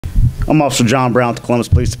I'm Officer John Brown with the Columbus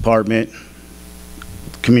Police Department,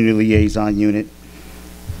 Community Liaison Unit.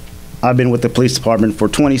 I've been with the police department for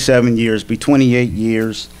 27 years, be 28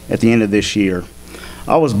 years at the end of this year.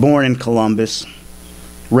 I was born in Columbus,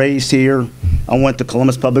 raised here. I went to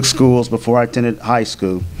Columbus Public Schools before I attended high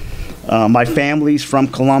school. My family's from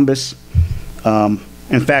Columbus.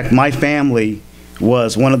 In fact, my family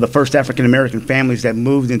was one of the first African-American families that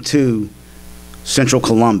moved into central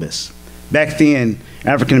Columbus. Back then,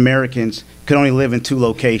 African-Americans could only live in two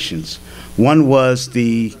locations. One was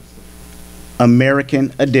the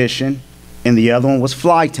American Addition, and the other one was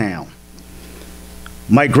Flytown.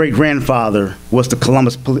 My great-grandfather was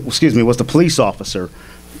the police officer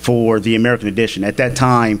for the American Addition. At that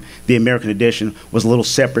time, the American Addition was a little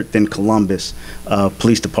separate than Columbus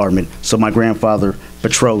Police Department, so my grandfather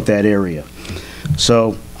patrolled that area.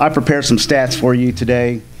 So I prepared some stats for you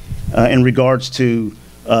today in regards to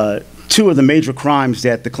two of the major crimes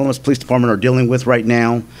that the Columbus Police Department are dealing with right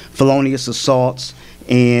now: felonious assaults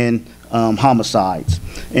and homicides.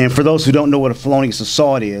 And for those who don't know what a felonious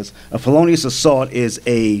assault is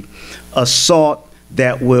a assault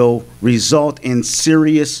that will result in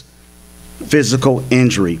serious physical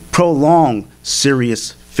injury, prolonged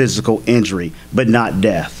serious physical injury, but not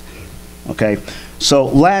death. Okay, so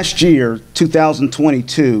last year,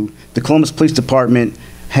 2022, the Columbus Police Department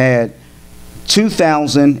had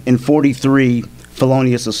 2,043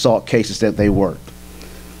 felonious assault cases that they worked.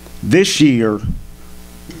 This year,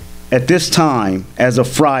 at this time, as of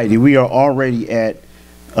Friday, we are already at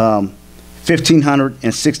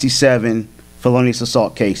 1,567 felonious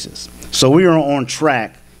assault cases. So we are on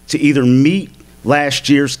track to either meet last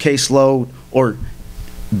year's caseload or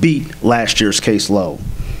beat last year's caseload.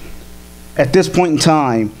 At this point in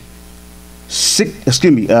time,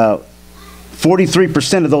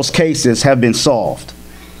 43% of those cases have been solved.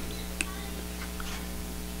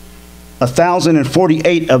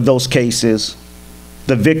 1,048 of those cases,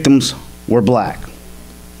 the victims were black.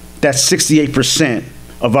 That's 68%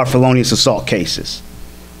 of our felonious assault cases.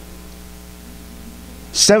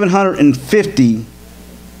 750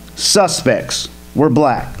 suspects were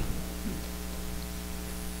black.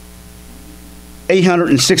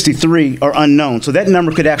 863 are unknown. So that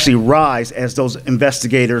number could actually rise as those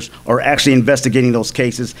investigators are actually investigating those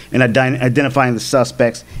cases and identifying the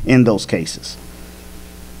suspects in those cases.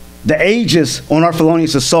 The ages on our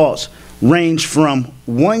felonious assaults range from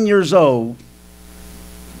 1 year old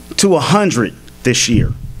to 100 this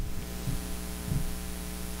year.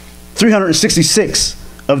 366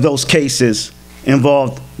 of those cases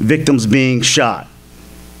involved victims being shot.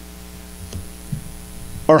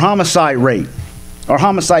 Our homicide rate, our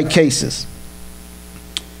homicide cases.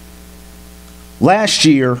 Last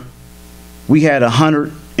year, we had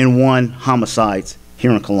 101 homicides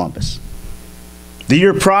here in Columbus. The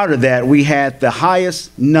year prior to that, we had the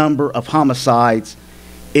highest number of homicides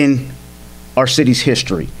in our city's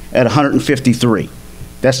history at 153.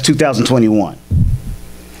 That's 2021.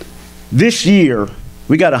 This year,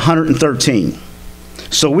 we got 113.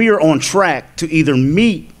 So we are on track to either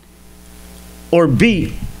meet or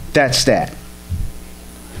beat that stat.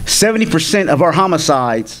 70% of our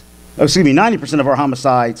homicides, 90% of our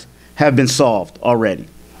homicides have been solved already.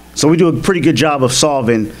 So we do a pretty good job of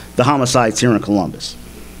solving the homicides here in Columbus.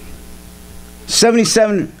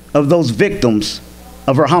 77 of those victims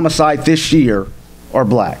of our homicide this year are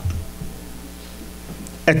black.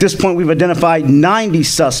 At this point, we've identified 90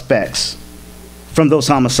 suspects from those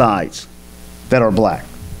homicides that are black.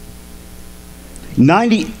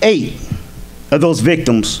 98 of those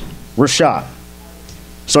victims were shot.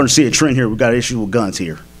 Starting to see a trend here. We've got issues with guns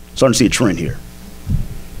here. Starting to see a trend here.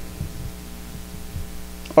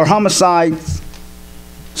 Our homicide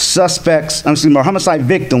our homicide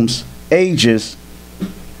victims' ages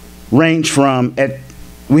range from,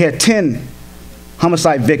 we had 10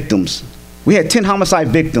 homicide victims. We had 10 homicide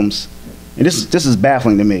victims, and this is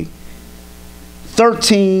baffling to me.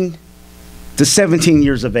 13 to 17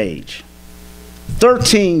 years of age.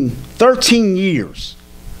 13 years.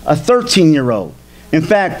 A 13-year-old. In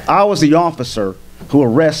fact, I was the officer who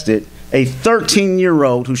arrested a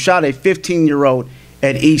 13-year-old who shot a 15-year-old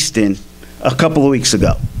at Easton a couple of weeks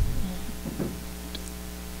ago.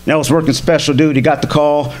 And I was working special duty, got the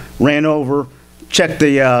call, ran over, checked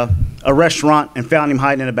a restaurant, and found him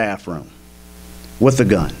hiding in a bathroom with a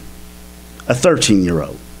gun. A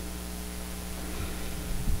 13-year-old.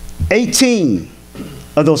 18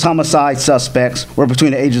 of those homicide suspects were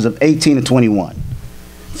between the ages of 18 and 21.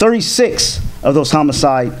 36 of those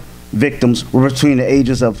homicide victims were between the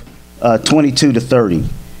ages of 22 to 30.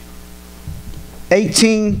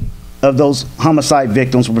 18 of those homicide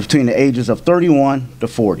victims were between the ages of 31 to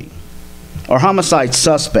 40. are homicide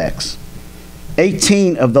suspects.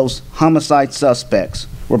 18 of those homicide suspects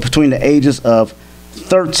were between the ages of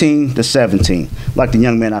 13 to 17, like the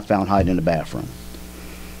young man I found hiding in the bathroom.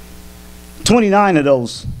 29 of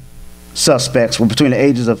those suspects were between the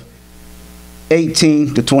ages of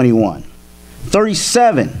 18 to 21.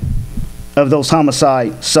 37 of those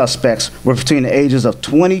homicide suspects were between the ages of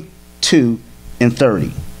 22 and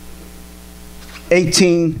 30.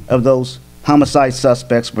 18 of those homicide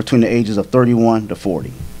suspects were between the ages of 31 to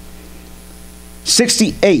 40.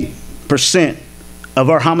 68% of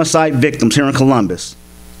our homicide victims here in Columbus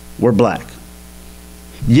were black.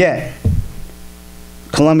 Yet,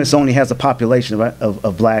 Columbus only has a population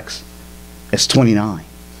of blacks as 29.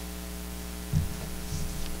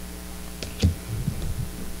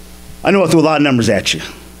 I know I threw a lot of numbers at you.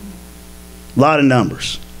 A lot of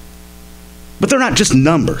numbers. But they're not just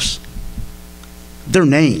numbers. They're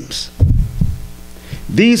names.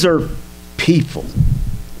 These are people.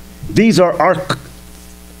 These are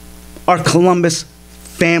our Columbus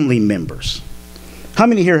family members. How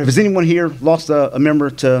many here, has anyone here lost a member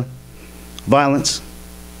to violence?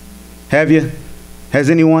 Have you? Has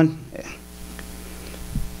anyone?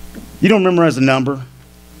 You don't remember as a number.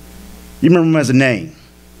 You remember them as a name.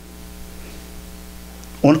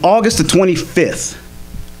 On August the 25th,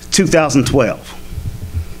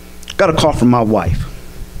 2012, got a call from my wife.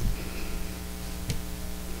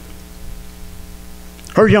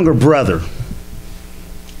 Her younger brother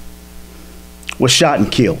was shot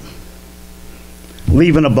and killed,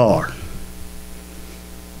 leaving a bar.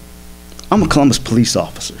 I'm a Columbus police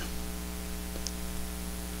officer.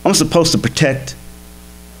 I'm supposed to protect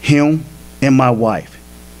him and my wife,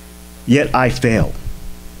 yet I failed.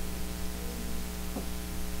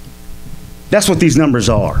 That's what these numbers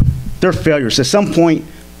are. They're failures. At some point,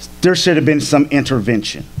 there should have been some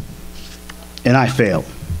intervention, and I failed.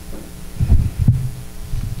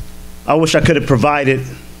 I wish I could have provided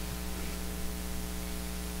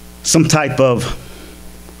some type of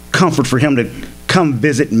comfort for him to come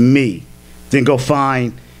visit me, then go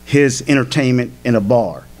find his entertainment in a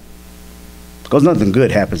bar. Because nothing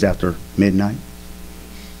good happens after midnight.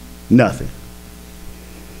 Nothing.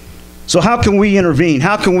 So how can we intervene?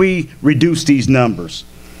 How can we reduce these numbers?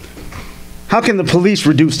 How can the police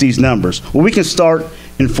reduce these numbers? Well, we can start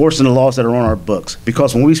enforcing the laws that are on our books,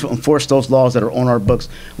 because when we enforce those laws that are on our books,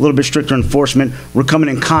 a little bit stricter enforcement, we're coming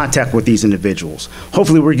in contact with these individuals.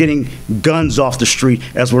 Hopefully we're getting guns off the street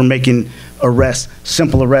as we're making arrests,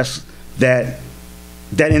 simple arrests that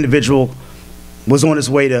that individual was on his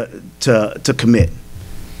way to commit.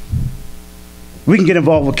 We can get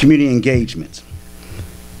involved with community engagement.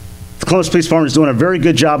 The Columbus Police Department is doing a very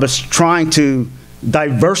good job of trying to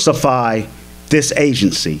diversify this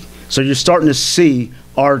agency. So you're starting to see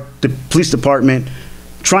the police department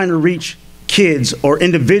trying to reach kids or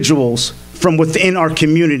individuals from within our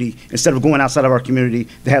community instead of going outside of our community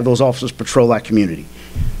to have those officers patrol our community.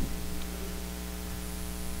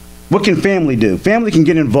 What can family do? Family can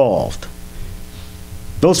get involved.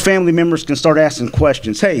 Those family members can start asking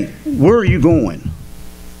questions. Hey, where are you going?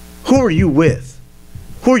 Who are you with?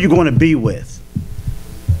 Who are you going to be with?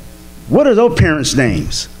 What are those parents'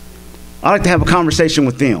 names? I like to have a conversation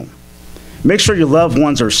with them. Make sure your loved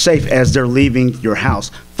ones are safe as they're leaving your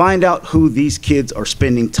house. Find out who these kids are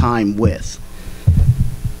spending time with.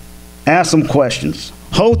 Ask them questions.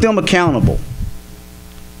 Hold them accountable.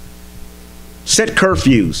 Set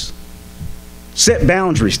curfews. Set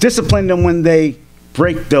boundaries. Discipline them when they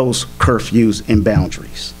break those curfews and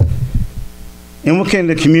boundaries. And what can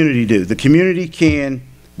the community do? The community can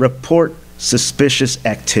report suspicious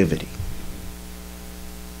activity.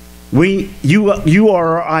 You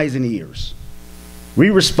are our eyes and ears. We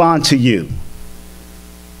respond to you.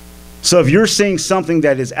 So if you're seeing something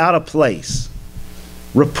that is out of place,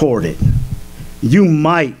 report it. You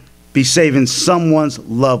might be saving someone's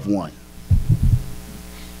loved one.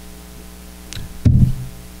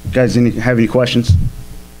 Guys, have any questions?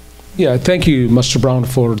 Yeah, thank you, Mr. Brown,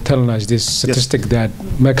 for telling us this statistic that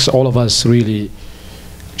makes all of us really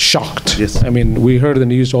shocked. Yes. I mean, we heard the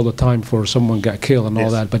news all the time for someone got killed and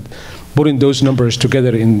all that, but putting those numbers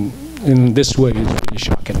together in this way is really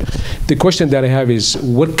shocking. The question that I have is,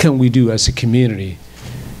 what can we do as a community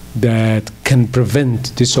that can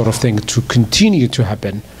prevent this sort of thing to continue to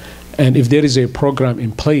happen? And if there is a program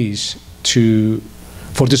in place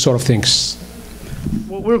for this sort of things?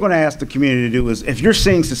 What we're going to ask the community to do is, if you're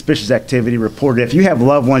seeing suspicious activity, report it. If you have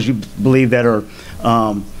loved ones you believe that are,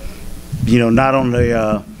 not on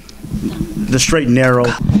the straight and narrow,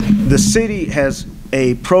 the city has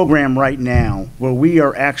a program right now where we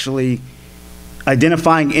are actually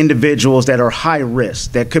identifying individuals that are high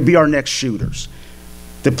risk, that could be our next shooters.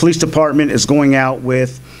 The police department is going out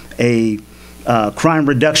with a crime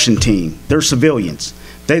reduction team. They're civilians.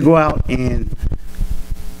 They go out and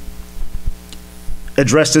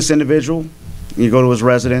address this individual. You go to his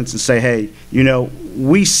residence and say, hey, you know,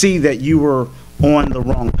 we see that you were on the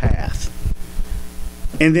wrong path.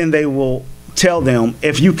 And then they will tell them,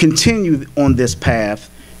 if you continue on this path,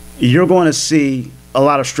 you're going to see a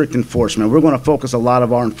lot of strict enforcement. We're going to focus a lot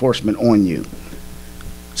of our enforcement on you.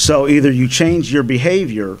 So either you change your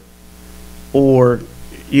behavior, or,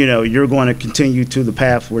 you know, you're going to continue to the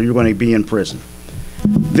path where you're going to be in prison.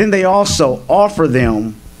 Then they also offer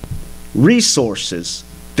them resources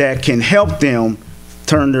that can help them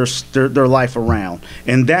turn their life around.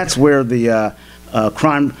 And that's where the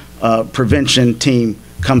crime prevention team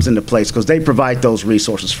comes into place, because they provide those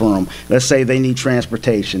resources for them. Let's say they need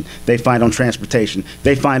transportation. They find them transportation.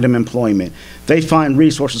 They find them employment. They find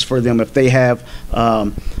resources for them if they have,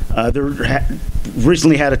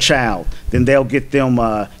 recently had a child, then they'll get them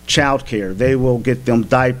child care. They will get them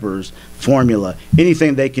diapers, formula,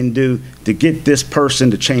 anything they can do to get this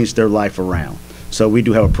person to change their life around. So we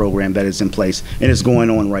do have a program that is in place, and it's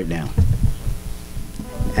going on right now.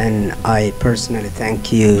 And I personally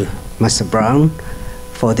thank you, Mr. Brown,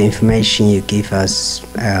 for the information you give us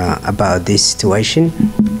about this situation.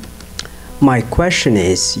 My question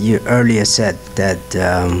is, you earlier said that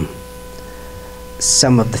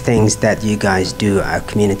some of the things that you guys do are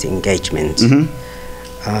community engagement.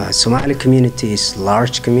 Mm-hmm. Somali community is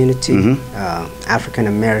large community, mm-hmm. African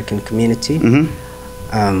American community.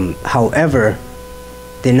 Mm-hmm. However,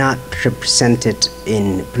 they're not represented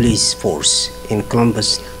in police force, in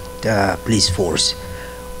Columbus police force.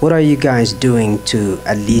 What are you guys doing to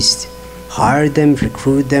at least hire them,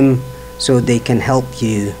 recruit them, so they can help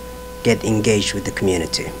you get engaged with the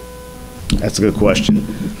community? That's a good question.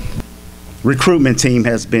 Recruitment team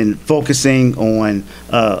has been focusing on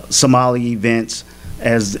Somali events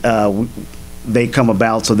as they come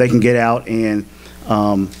about, so they can get out and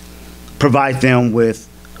provide them with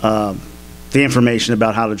the information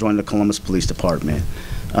about how to join the Columbus Police Department.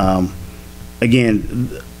 Again,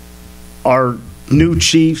 our new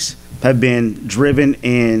chiefs have been driven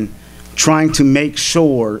in trying to make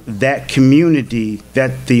sure that community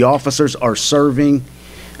that the officers are serving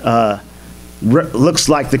looks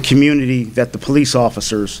like the community that the police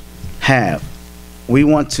officers have. We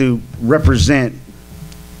want to represent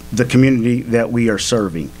the community that we are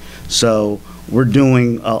serving. So we're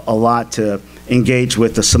doing a lot to engage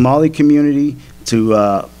with the Somali community,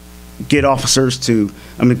 to get officers to,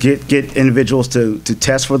 get individuals to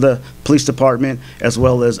test for the police department, as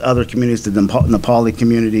well as other communities, the Nepali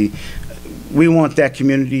community. We want that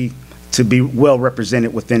community to be well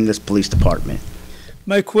represented within this police department.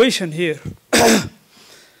 My question here,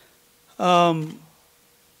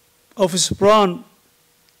 Officer Brown,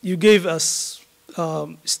 you gave us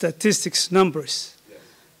statistics, numbers,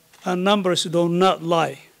 and numbers do not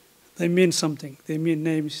lie. They mean something. They mean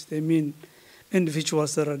names. They mean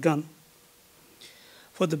individuals that are gone.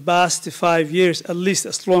 For the past 5 years, at least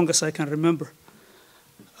as long as I can remember,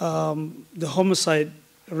 the homicide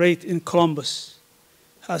rate in Columbus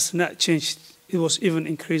has not changed. It was even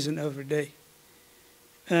increasing every day.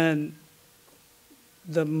 And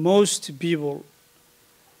the most people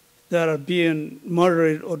that are being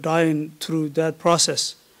murdered or dying through that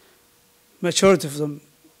process, majority of them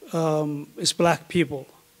is black people.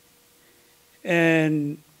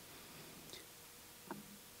 And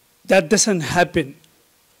that doesn't happen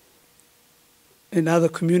in other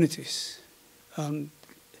communities,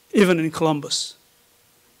 even in Columbus.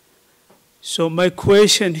 So my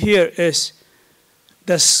question here is,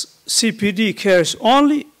 does CPD cares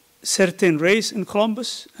only certain race in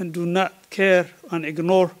Columbus and do not care and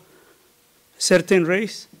ignore certain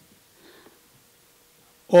race?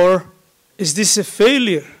 Or is this a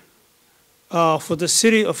failure for the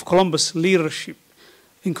city of Columbus leadership,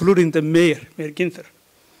 including the mayor, Mayor Ginther?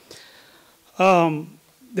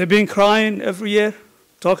 They've been crying every year,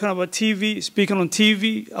 talking about TV, speaking on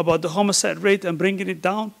TV about the homicide rate and bringing it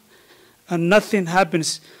down, and nothing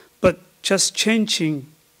happens but just changing,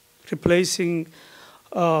 replacing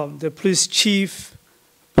the police chief,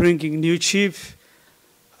 bringing new chief.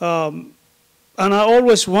 And I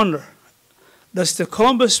always wonder, does the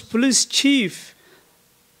Columbus police chief,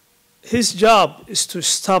 his job is to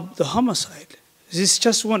stop the homicide? This is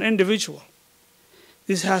just one individual.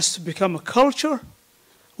 This has to become a culture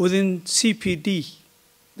within CPD,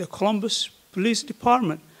 the Columbus Police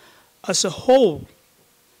Department as a whole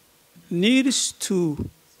needs to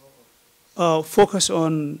focus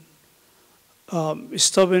on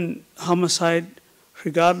stopping homicide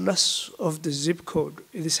regardless of the zip code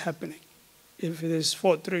it is happening. If it is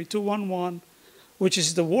 43211, which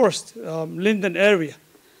is the worst, Linden area,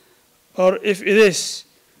 or if it is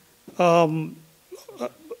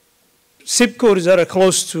zip codes that are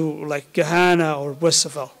close to like Gahanna or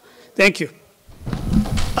Westerville. Thank you.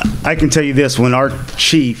 I can tell you this, when our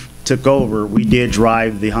chief took over, we did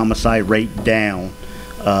drive the homicide rate down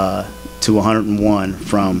to 101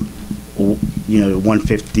 from,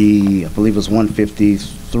 150, I believe it was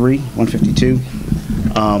 153, 152.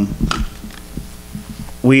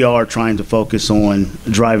 We are trying to focus on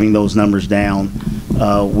driving those numbers down.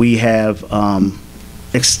 We have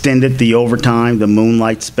extended the overtime, the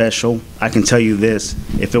moonlight special. I can tell you this,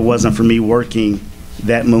 if it wasn't for me working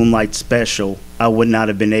that moonlight special, I would not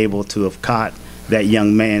have been able to have caught that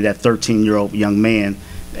young man, that 13-year-old young man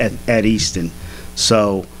at Easton.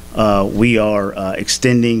 So we are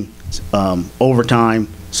extending overtime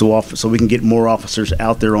so we can get more officers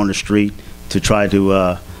out there on the street to try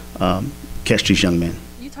to catch these young men.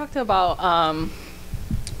 You talked about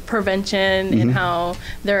prevention and how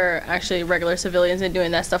they're actually regular civilians and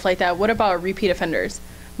doing that stuff like that. What about repeat offenders?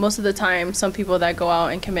 Most of the time, some people that go out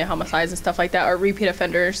and commit homicides and stuff like that are repeat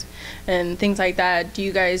offenders and things like that. Do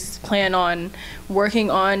you guys plan on working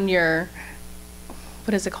on your,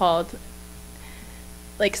 what is it called,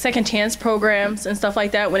 like second chance programs and stuff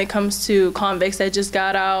like that when it comes to convicts that just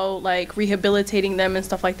got out, like rehabilitating them and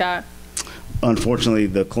stuff like that? Unfortunately,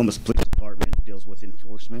 the Columbus Police Department deals with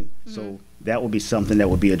enforcement, so that would be something that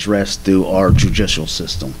would be addressed through our judicial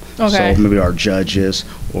system. Okay. So maybe our judges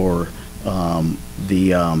or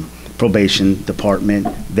the probation department,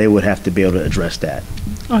 they would have to be able to address that.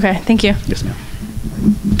 Okay, thank you. Yes, ma'am.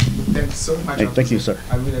 Thanks so much. Hey, thank you, sir.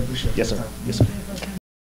 I really appreciate it. Yes, sir. Yes, sir.